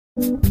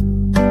Add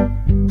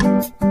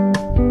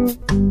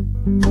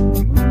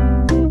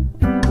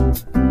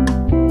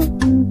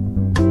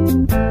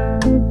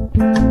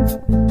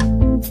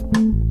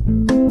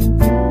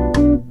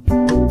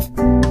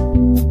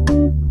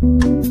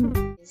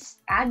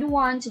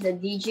 1 to the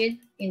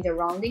digit in the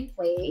rounding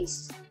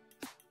place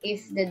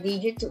if the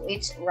digit to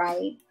its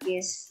right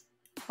is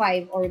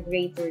 5 or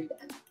greater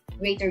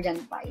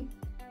than 5.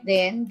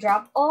 Then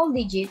drop all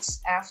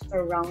digits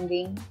after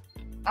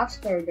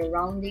the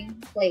rounding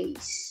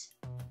place.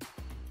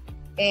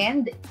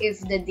 And if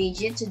the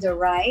digit to the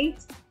right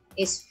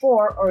is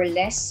 4 or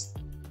less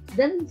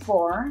than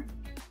 4,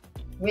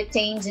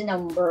 retain the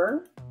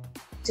number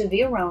to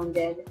be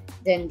rounded,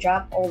 then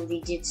drop all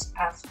digits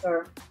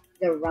after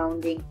the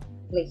rounding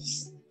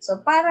place.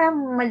 So para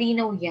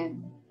malinaw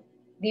yan,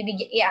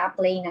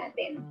 i-apply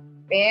natin.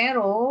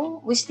 Pero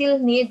we still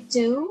need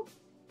to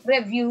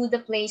review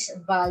the place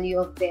value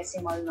of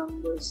decimal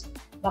numbers.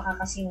 Baka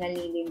kasi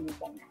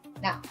nalilimutan na.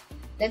 Now,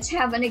 let's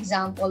have an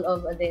example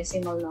of a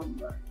decimal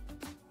number.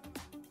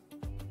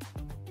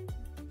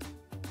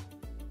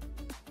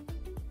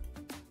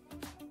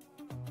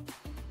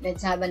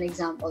 Let's have an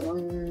example.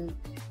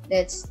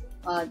 Let's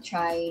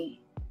try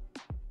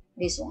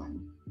this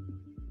one.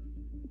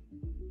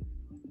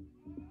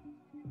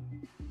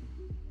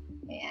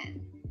 Ayan.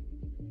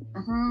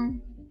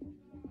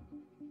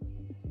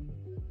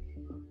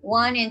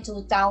 1 and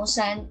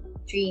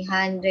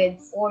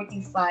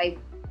 2,345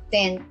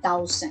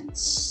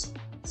 10,000s.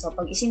 So,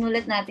 pag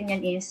isinulat natin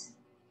yan is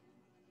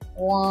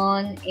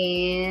 1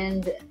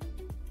 and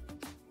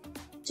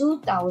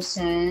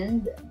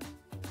 2,000,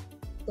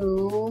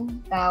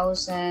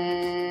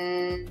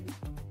 2,000,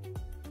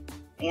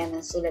 ayan,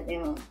 nasulat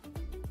nyo,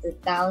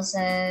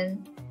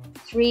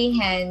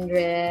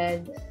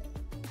 2,300,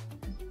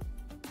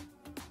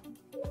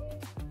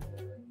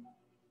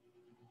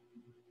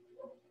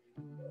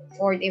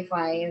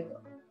 45,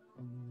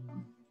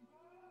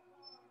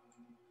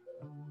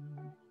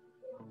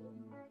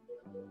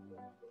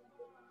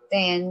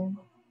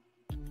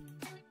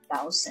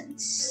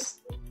 10,000s.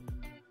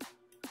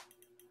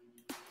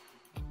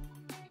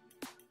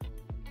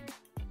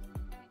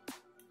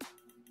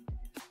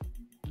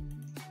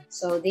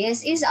 So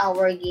this is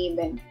our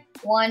given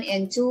 1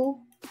 and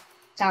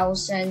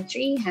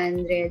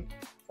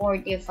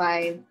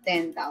 2,345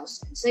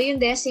 10,000. So yung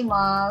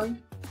decimal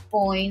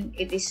point,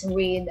 it is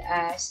read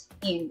as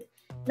ind.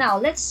 Now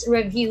let's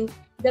review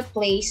the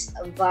place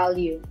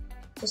value.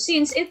 So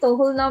since ito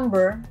whole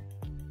number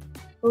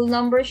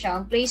siya,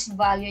 ang place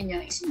value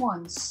niya is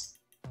ones.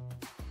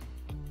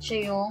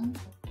 Siya yung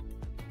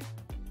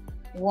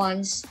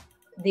ones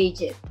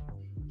digit.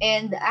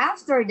 And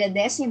after the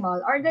decimal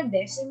are the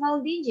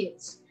decimal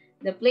digits.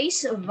 The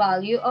place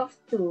value of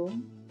 2,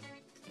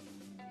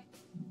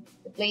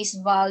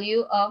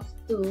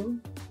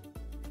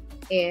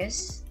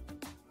 is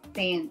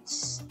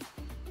tenths.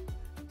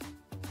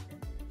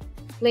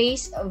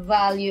 Place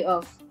value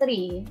of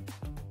 3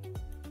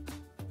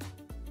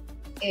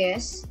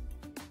 is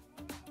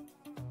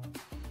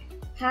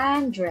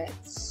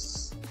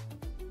hundredths.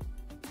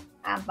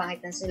 Ang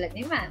pangit ng sulat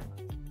ni ma'am.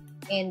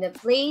 And the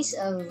place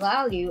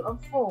value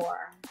of 4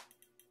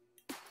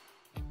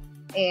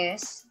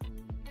 is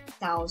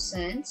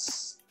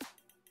thousands.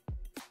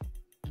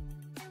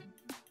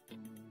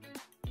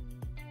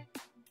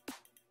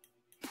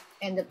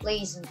 And the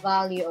place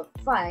value of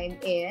 5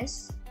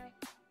 is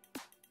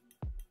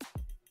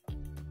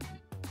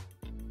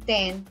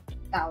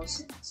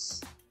 10,000s.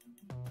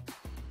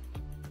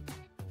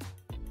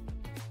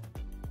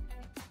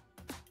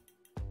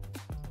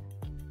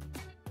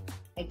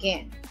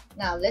 Again,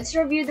 now let's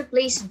review the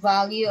place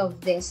value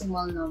of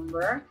decimal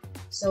number.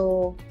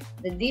 So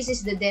this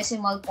is the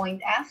decimal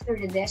point. After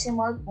the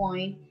decimal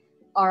point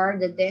are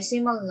the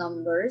decimal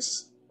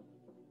numbers.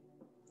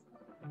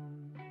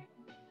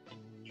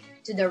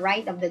 To the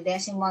right of the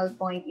decimal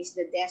point is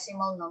the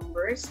decimal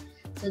numbers.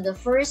 So the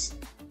first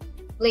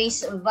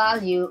place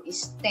value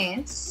is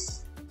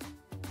tenths.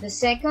 The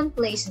second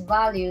place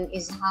value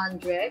is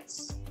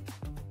hundredths.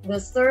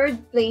 The third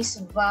place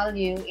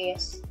value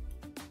is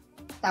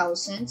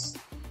thousands.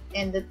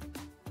 And the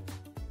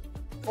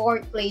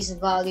fourth place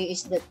value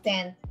is the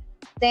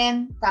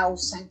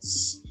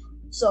 10,000s.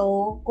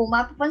 So, kung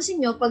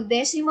mapapansin nyo, pag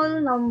decimal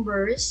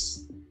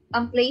numbers,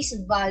 ang place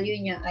value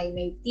niya ay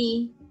may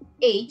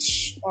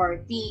TH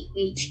or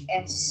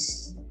THS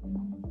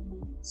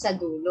sa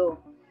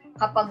dulo.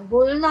 Kapag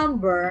whole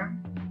number,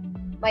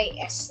 may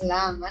S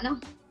lang.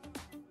 Ano?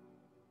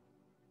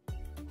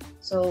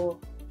 So,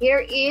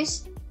 here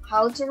is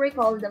how to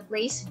recall the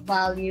place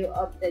value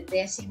of the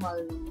decimal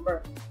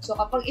number. So,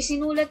 kapag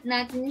isinulat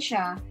natin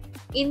siya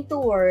into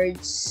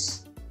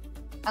words,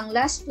 ang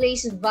last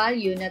place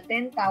value na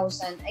 10,000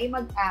 ay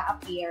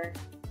mag-a-appear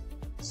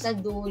sa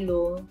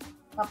dulo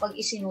kapag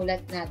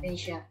isinulat natin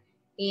siya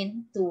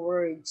into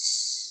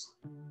words.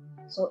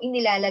 So,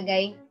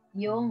 inilalagay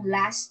yung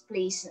last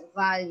place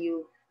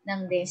value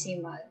ng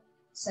decimal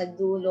sa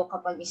dulo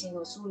kapag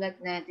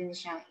isinusulat natin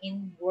siya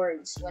in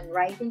words when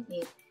writing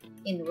it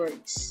in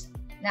words.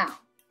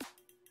 Now,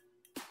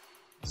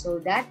 So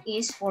that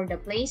is for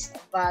the place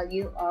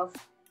value of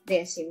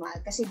decimal.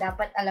 Kasi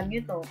dapat alam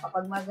nyo to,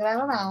 kapag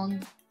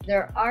magra-round,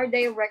 there are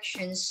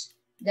directions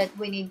that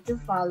we need to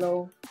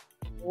follow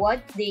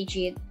what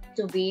digit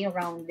to be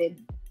rounded.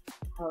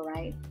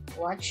 Alright?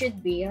 What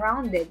should be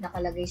rounded?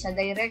 Nakalagay sa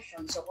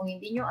direction. So kung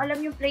hindi nyo alam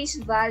yung place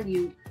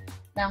value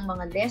ng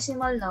mga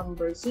decimal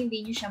numbers,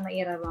 hindi nyo siya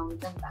maira-round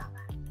ng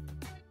tama.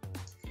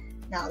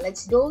 Now,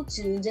 let's go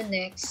to the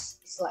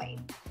next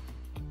slide.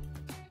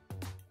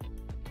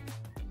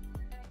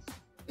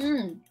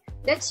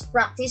 Let's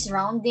practice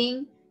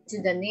rounding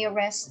to the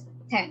nearest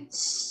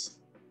tens.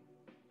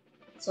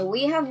 So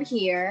we have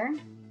here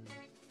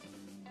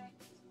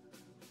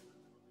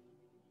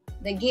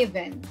the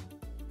given.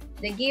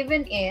 The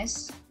given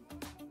is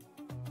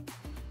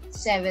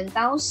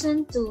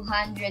 7,268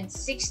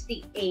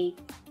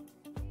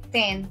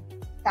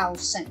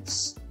 10,000s.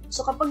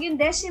 So kapag yung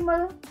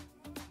decimal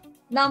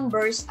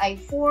numbers ay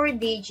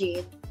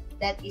 4-digit,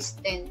 that is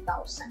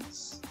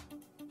 10,000s.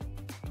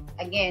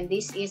 Again,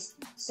 this is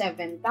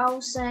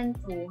 7,268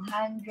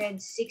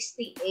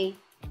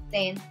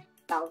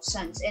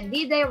 10,000s. And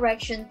the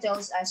direction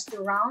tells us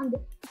to round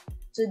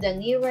to the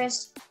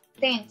nearest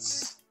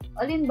tens.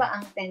 Alin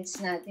ba ang tens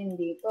natin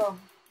dito?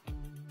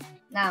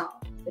 Now,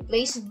 the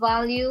place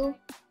value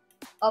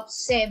of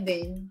 7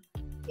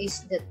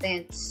 is the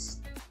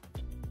tens.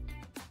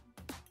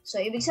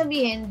 So, ibig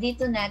sabihin,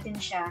 dito natin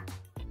siya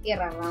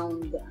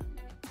ira-round.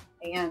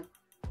 Ayan.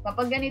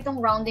 Kapag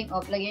ganitong rounding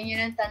off, lagyan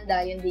nyo ng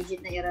tanda yung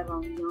digit na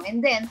ira-round nyo. And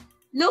then,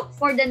 look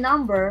for the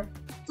number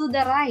to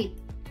the right.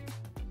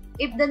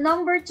 If the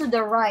number to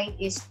the right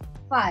is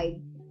 5,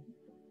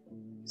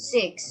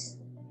 6,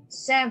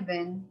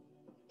 7,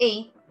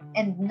 8,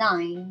 and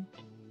 9,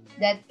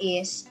 that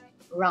is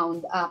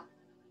round up.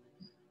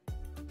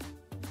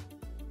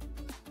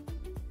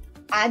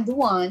 Add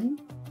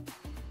 1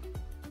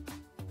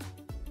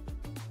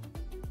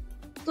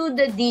 to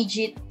the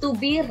digit to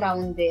be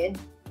rounded,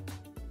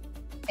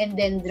 and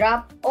then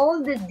drop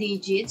all the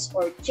digits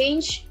or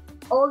change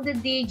all the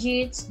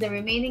digits, the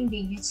remaining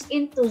digits,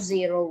 into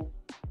 0.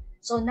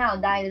 So now,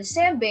 dahil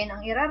 7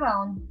 ang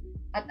ira-round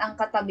at ang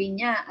katabi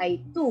niya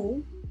ay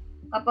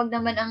 2, kapag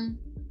naman ang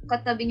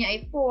katabi niya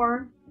ay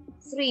 4,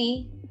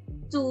 3,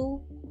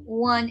 2,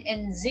 1,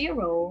 and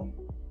 0,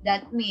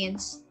 that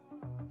means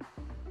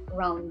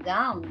round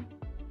down.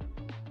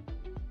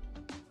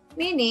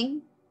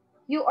 Meaning,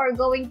 you are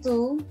going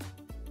to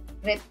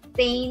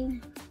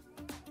retain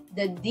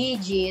the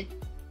digit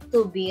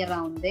to be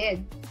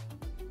rounded.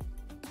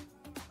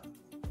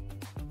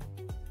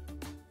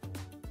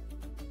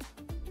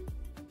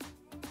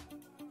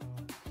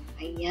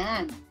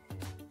 Ayan.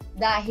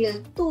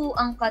 Dahil 2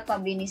 ang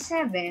katabi ni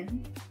 7,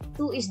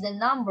 2 is the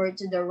number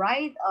to the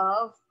right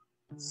of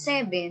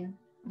 7,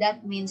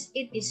 that means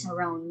it is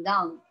round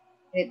down.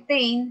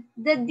 Retain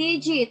the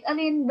digit.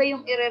 Alin ba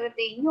yung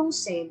i-retain? Yung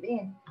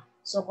 7.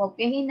 So,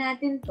 kopyahin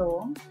natin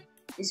to.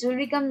 This will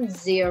become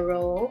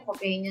 0.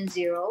 Kopyahin yung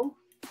 0.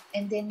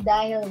 And then,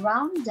 dahil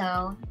round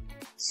down,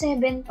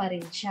 7 pa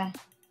rin siya.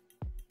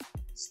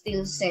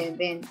 Still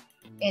 7.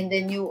 And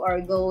then, you are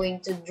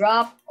going to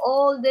drop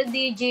all the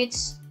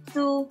digits.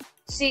 2,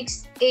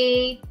 6,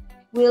 8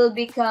 will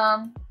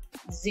become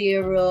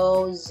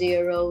 0,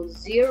 0,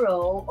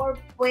 0.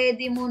 Or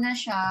pwede mo na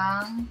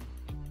siyang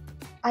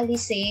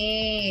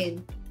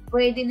alisin.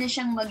 Pwede na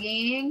siyang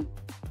maging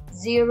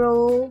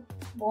 0.7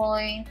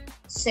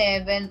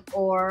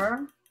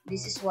 or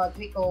this is what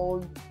we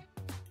call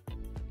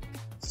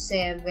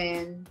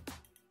 7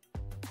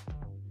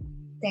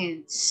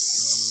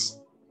 tenths.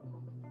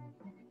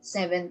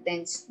 7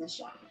 tenths na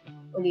siya.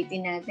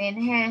 Ulitin natin,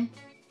 he.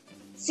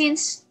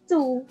 Since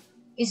 2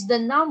 is the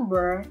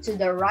number to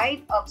the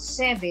right of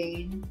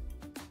 7,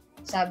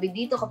 sabi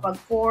dito kapag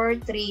 4,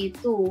 3,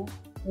 2,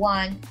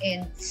 1,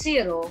 and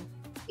 0,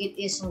 it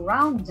is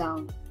round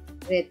down.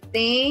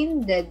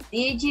 Retain the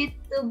digit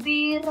to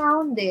be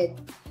rounded.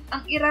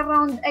 Ang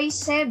ira-round ay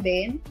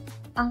 7,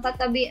 ang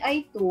katabi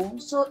ay 2,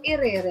 so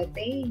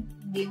i-retain.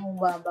 Hindi mo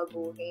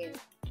babaguhin.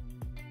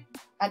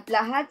 At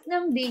lahat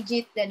ng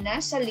digit na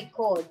nasa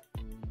likod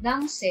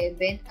ng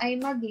 7 ay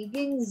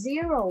magiging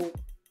 0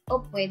 o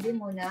pwede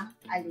mo na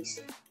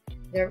alisin.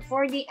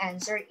 Therefore, the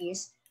answer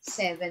is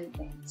 7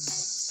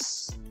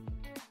 tenths.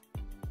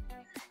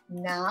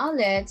 Now,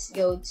 let's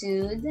go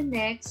to the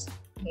next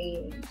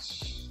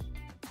page.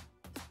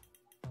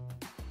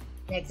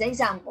 Next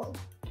example.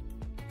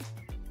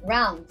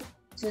 Round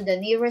to the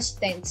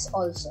nearest tenths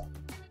also.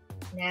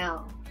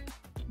 Now,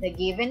 the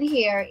given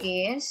here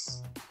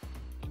is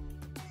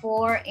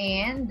 4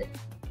 and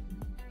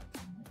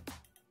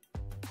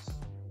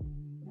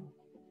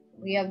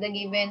we have the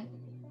given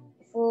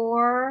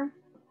 4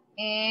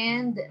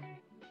 and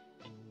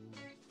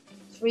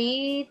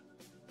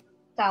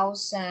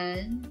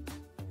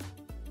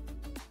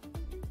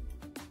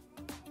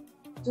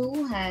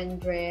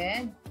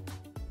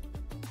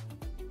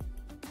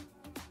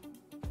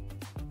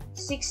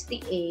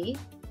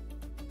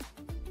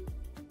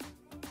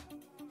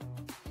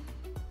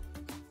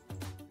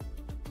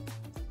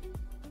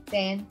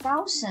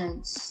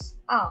 10,000s.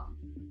 Oh,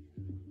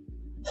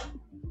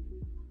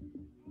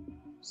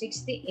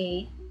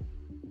 68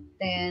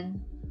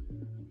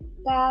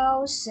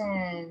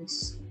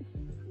 10,000s.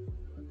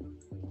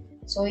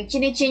 So,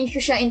 i-change ko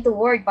siya into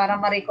word para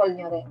ma-recall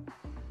nyo rin.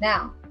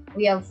 Now,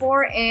 we have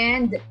 4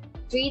 and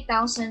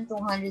 3,268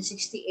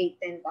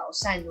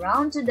 10,000.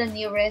 Round to the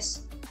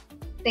nearest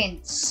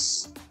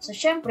tenths. So,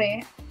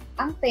 syempre,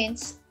 ang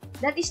tenths,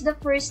 that is the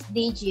first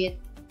digit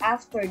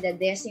after the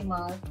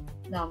decimal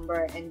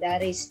number, and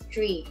that is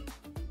 3.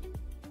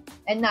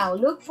 And now,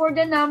 look for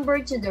the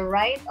number to the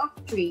right of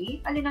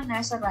 3. Alin ang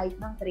nasa right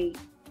ng 3?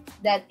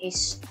 That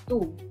is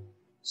 2.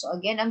 So,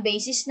 again, ang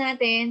basis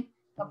natin,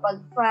 kapag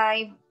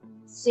 5,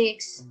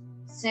 6,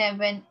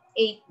 7,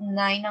 8,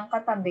 9 ang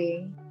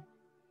katabi,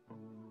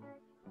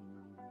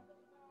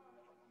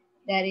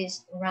 that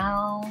is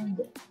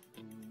round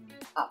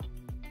up.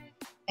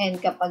 And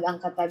kapag ang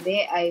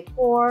katabi ay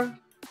 4,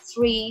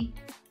 3,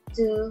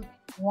 2,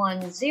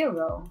 1,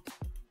 0,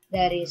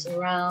 that is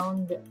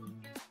round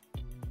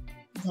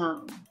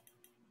down.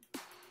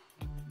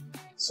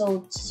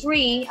 So,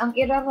 3 ang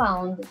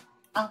ira-round,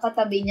 ang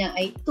katabi niya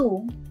ay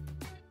 2.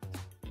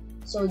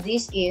 So,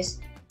 this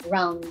is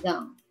round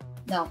down.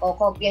 Now,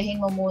 kokopyahin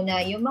mo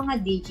muna yung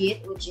mga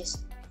digit, which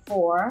is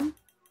 4,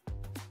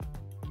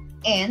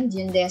 and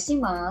yung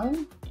decimal,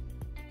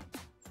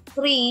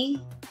 3,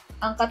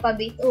 ang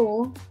katabi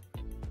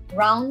 2,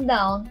 round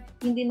down,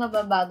 hindi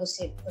mababago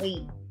si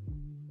 3.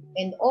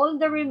 And all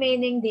the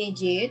remaining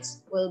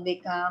digits will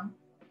become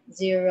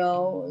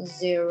 0,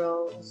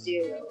 0,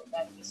 0.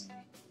 That is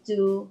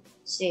 2,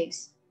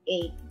 6,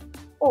 8.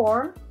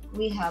 Or,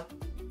 we have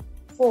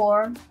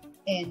 4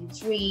 and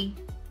 3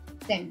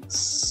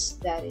 tenths.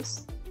 That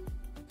is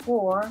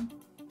 4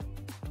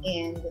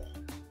 and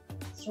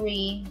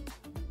 3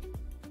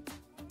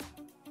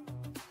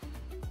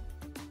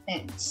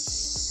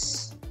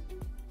 tenths.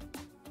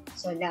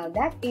 So now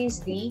that is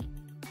the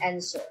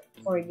answer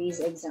for this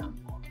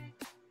example.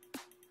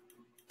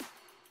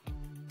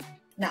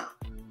 Now,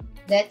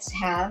 let's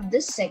have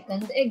the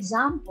second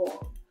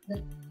example,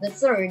 the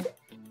third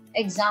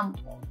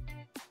example.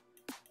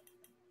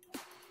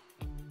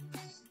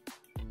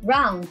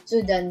 Round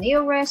to the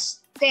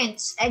nearest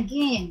tenths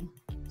again.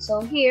 So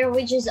here,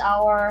 which is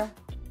our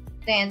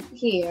tenths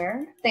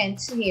here,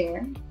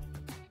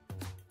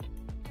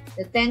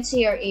 the tenths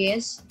here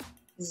is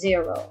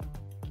 0.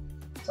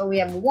 So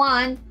we have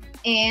 1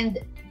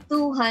 and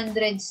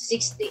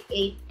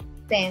 268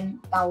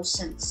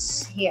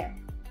 10,000s here.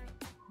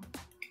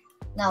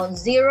 Now,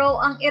 0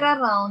 ang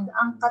ira-round,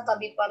 ang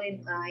katabi pa rin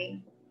ay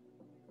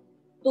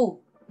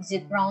 2. Is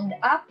it round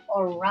up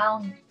or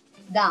round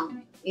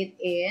down? It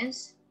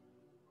is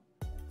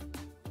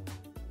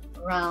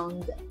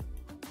round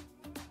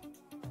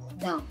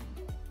down.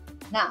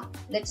 Now,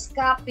 let's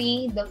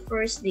copy the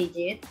first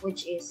digit,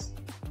 which is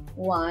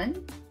 1.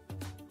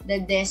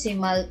 The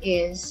decimal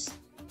is,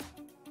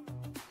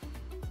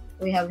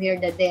 we have here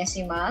the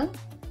decimal.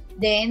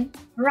 Then,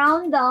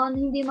 round down,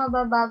 hindi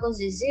mababago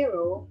si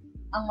 0.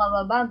 Ang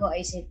mababago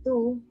ay si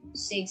 2,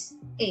 6,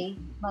 8,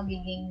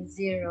 magiging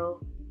 0,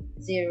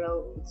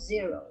 0,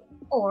 0,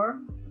 or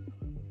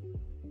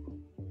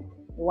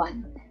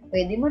 1.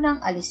 Pwede mo nang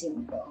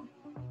alisin to.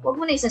 Huwag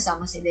mo na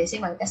isasama si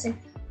decimal kasi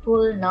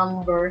full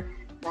number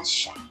na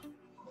siya.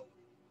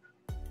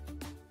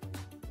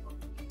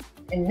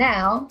 And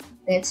now,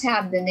 let's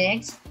have the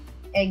next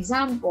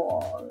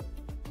example.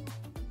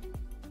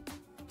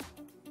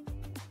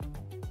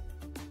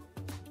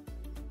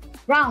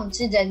 Round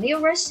to the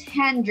nearest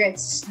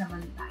hundredths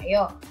naman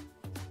tayo.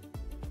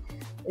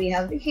 We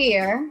have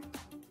here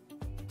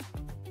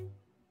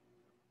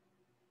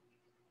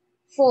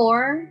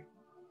 4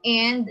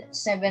 and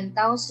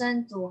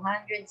 7,268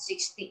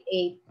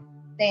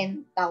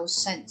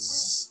 10,000s.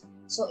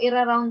 So,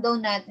 ira-round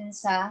down natin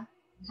sa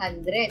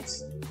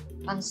hundreds.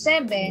 Ang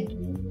 7,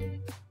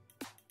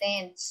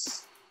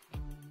 tenths.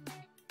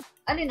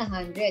 Alin ang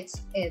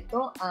hundreds?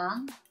 Ito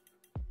ang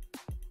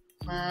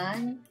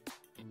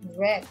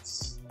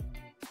hundreds.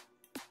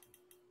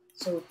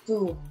 So,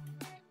 2.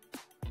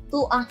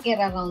 2 ang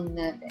ira-round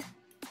natin.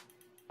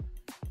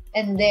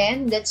 And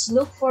then, let's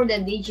look for the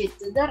digit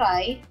to the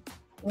right,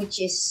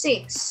 which is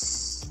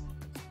 6.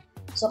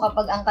 So,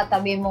 kapag ang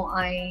katabi mo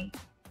ay,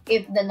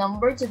 if the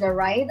number to the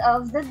right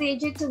of the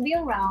digit to be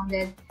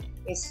rounded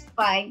is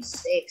 5,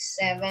 6,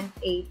 7,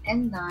 8,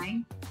 and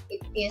 9,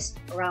 it is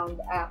round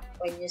up.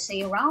 When you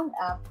say round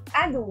up,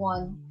 add 1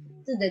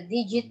 to the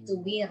digit to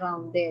be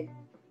rounded.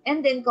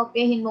 And then,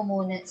 kopyahin mo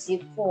muna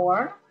si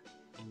 4,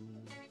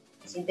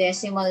 si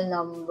decimal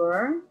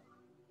number,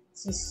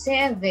 si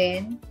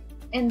 7,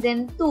 and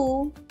then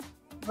 2,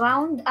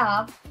 round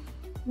up,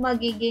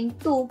 magiging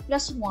 2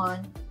 plus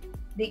 1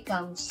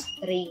 becomes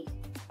 3.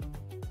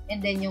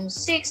 And then yung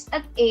 6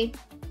 at 8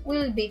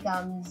 will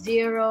become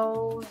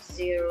 0,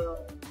 0.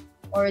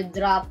 Or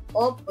drop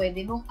off,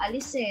 pwede mong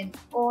alisin.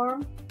 Or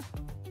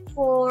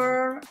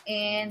 4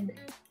 and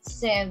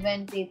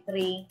 73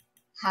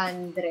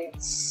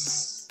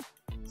 hundredths.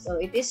 So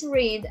it is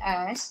read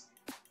as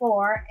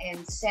 4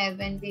 and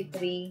 73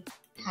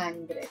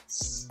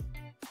 hundredths.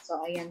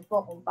 So, ayan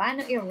po kung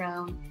paano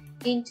i-round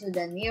into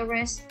the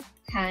nearest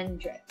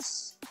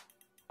hundreds.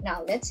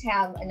 Now, let's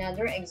have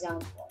another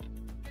example.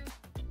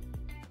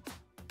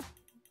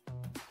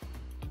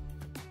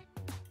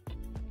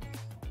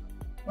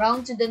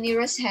 Round to the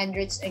nearest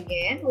hundreds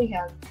again. We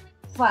have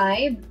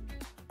 5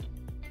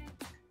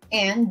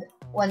 and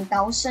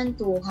 1,248.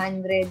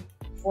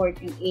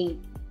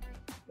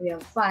 We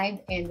have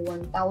 5 and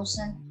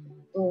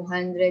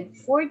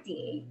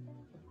 1,248.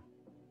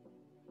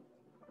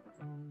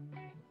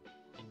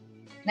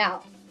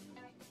 Now,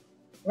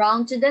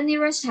 round to the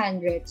nearest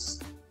hundreds.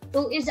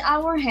 2 is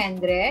our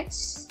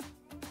hundreds.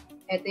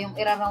 Ito yung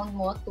ira-round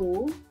mo,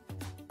 2.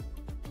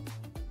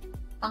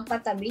 Ang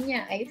katabi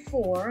niya ay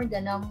 4. The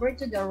number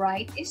to the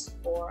right is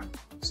 4.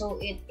 So,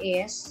 it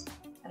is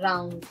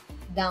round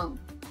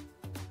down.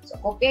 So,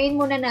 kopyahin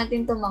muna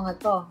natin itong mga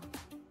to.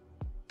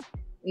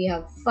 We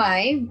have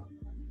 5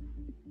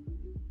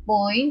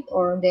 point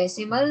or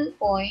decimal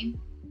point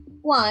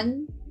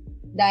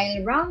 1.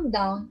 Dahil round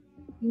down,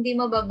 hindi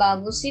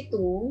mababago si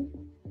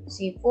 2.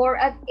 Si 4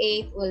 at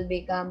 8 will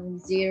become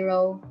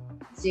 0,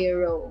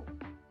 0.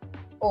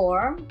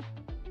 Or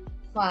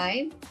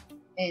 5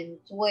 and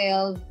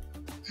 12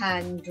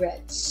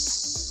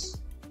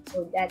 hundredths.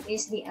 So that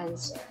is the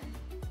answer.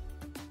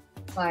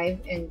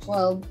 5 and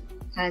 12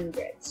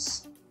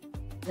 hundredths.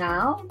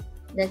 Now,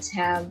 let's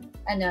have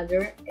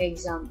another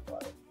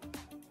example.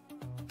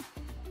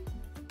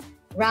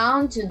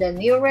 Round to the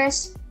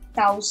nearest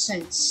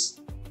thousands.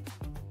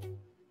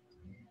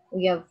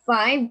 We have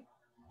 5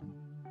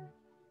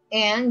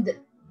 and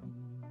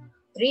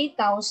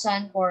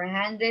 3,448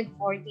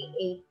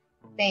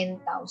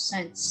 ten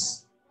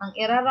thousandths. Ang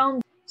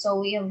ira-round, so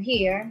we have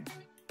here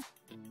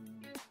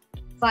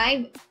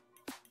 5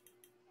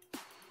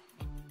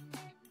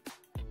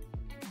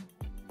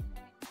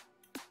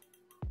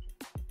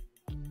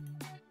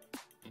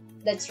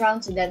 Let's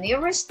round to the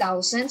nearest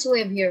thousands.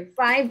 We have here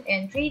 5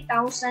 and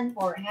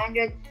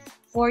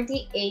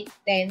 3,448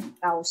 ten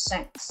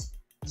thousandths.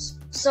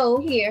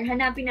 So here,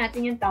 hanapin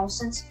natin yung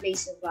thousands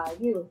place of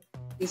value.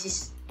 This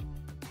is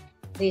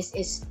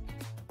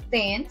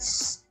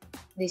tenths,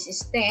 this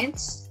is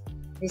tenths,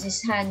 this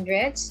is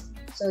hundreds,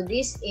 so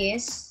this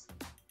is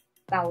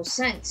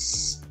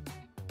thousands.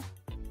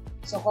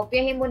 So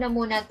kopyahin mo na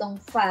muna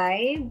tong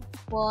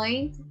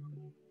 5.34.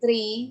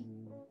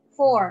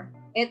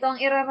 Ito ang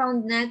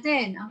ira-round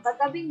natin. Ang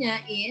katabi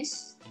niya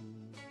is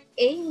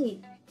 8.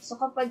 So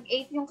kapag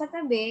 8 yung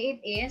katabi,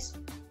 it is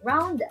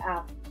round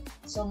up.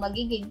 So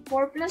magiging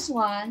 4 plus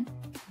 1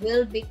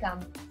 will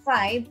become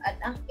 5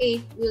 at ang 8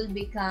 will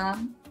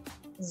become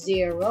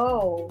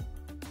 0.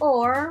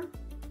 Or,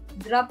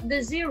 drop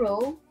the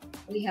 0,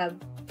 we have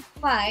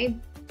 5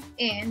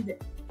 and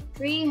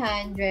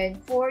 345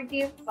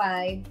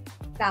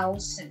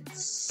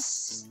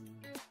 thousandths.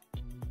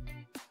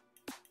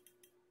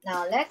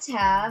 Now, let's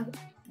have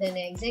the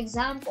next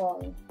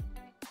example.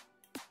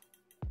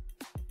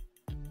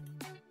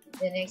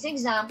 The next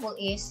example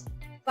is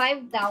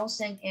 5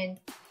 and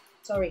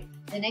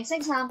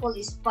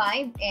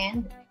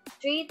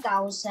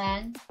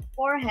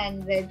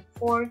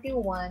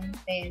 3,441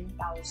 ten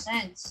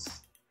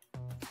thousandths.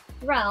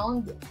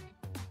 Round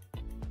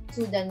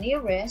to the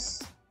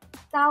nearest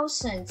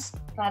thousands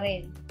pa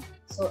rin.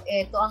 So,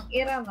 ito ang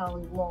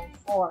ira-round mo,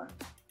 4.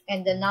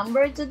 And the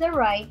number to the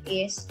right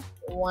is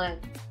 1.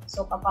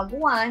 So, kapag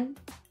 1,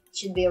 it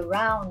should be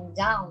round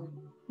down.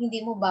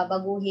 Hindi mo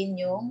babaguhin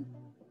yung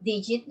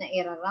digit na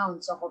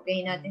ira-round. So,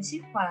 kopyahin natin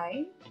si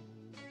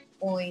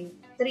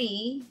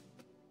 5.34.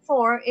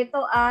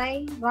 Ito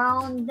ay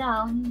round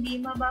down, hindi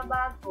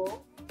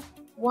mababago.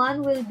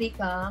 1 will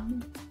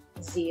become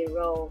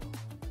 0.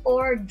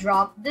 Or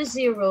drop the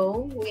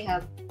 0, we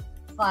have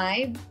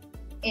 5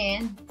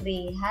 and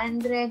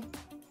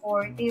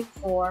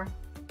 344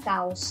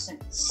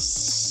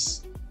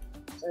 thousandths.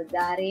 So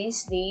that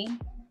is the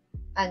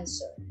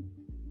answer.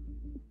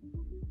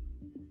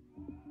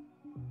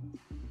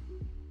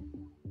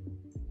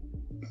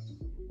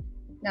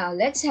 Now,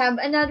 let's have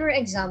another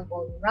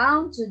example.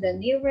 Round to the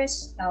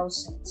nearest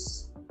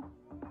thousands.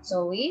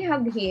 So we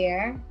have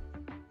here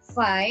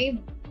 5.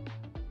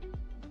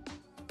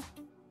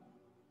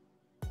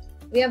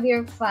 We have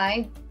here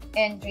 5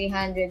 and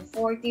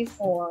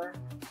 344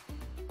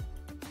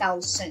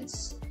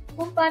 thousandths.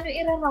 Kung paano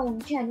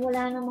i-round yan,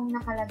 wala namang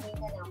nakalagay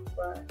na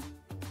number.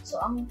 So,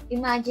 ang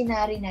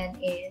imaginary nan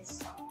is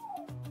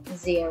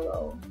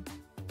 0.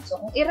 So,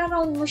 kung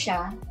i-round mo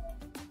siya,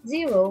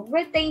 0,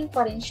 retain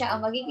pa rin siya.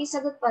 Ang magiging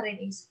sagot pa rin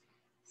is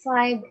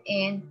 5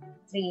 and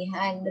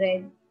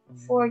 344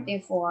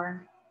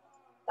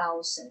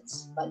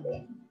 thousandths pa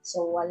din.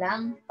 So,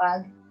 walang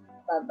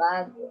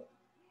pagbabago.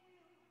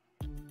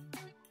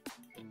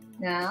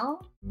 Now,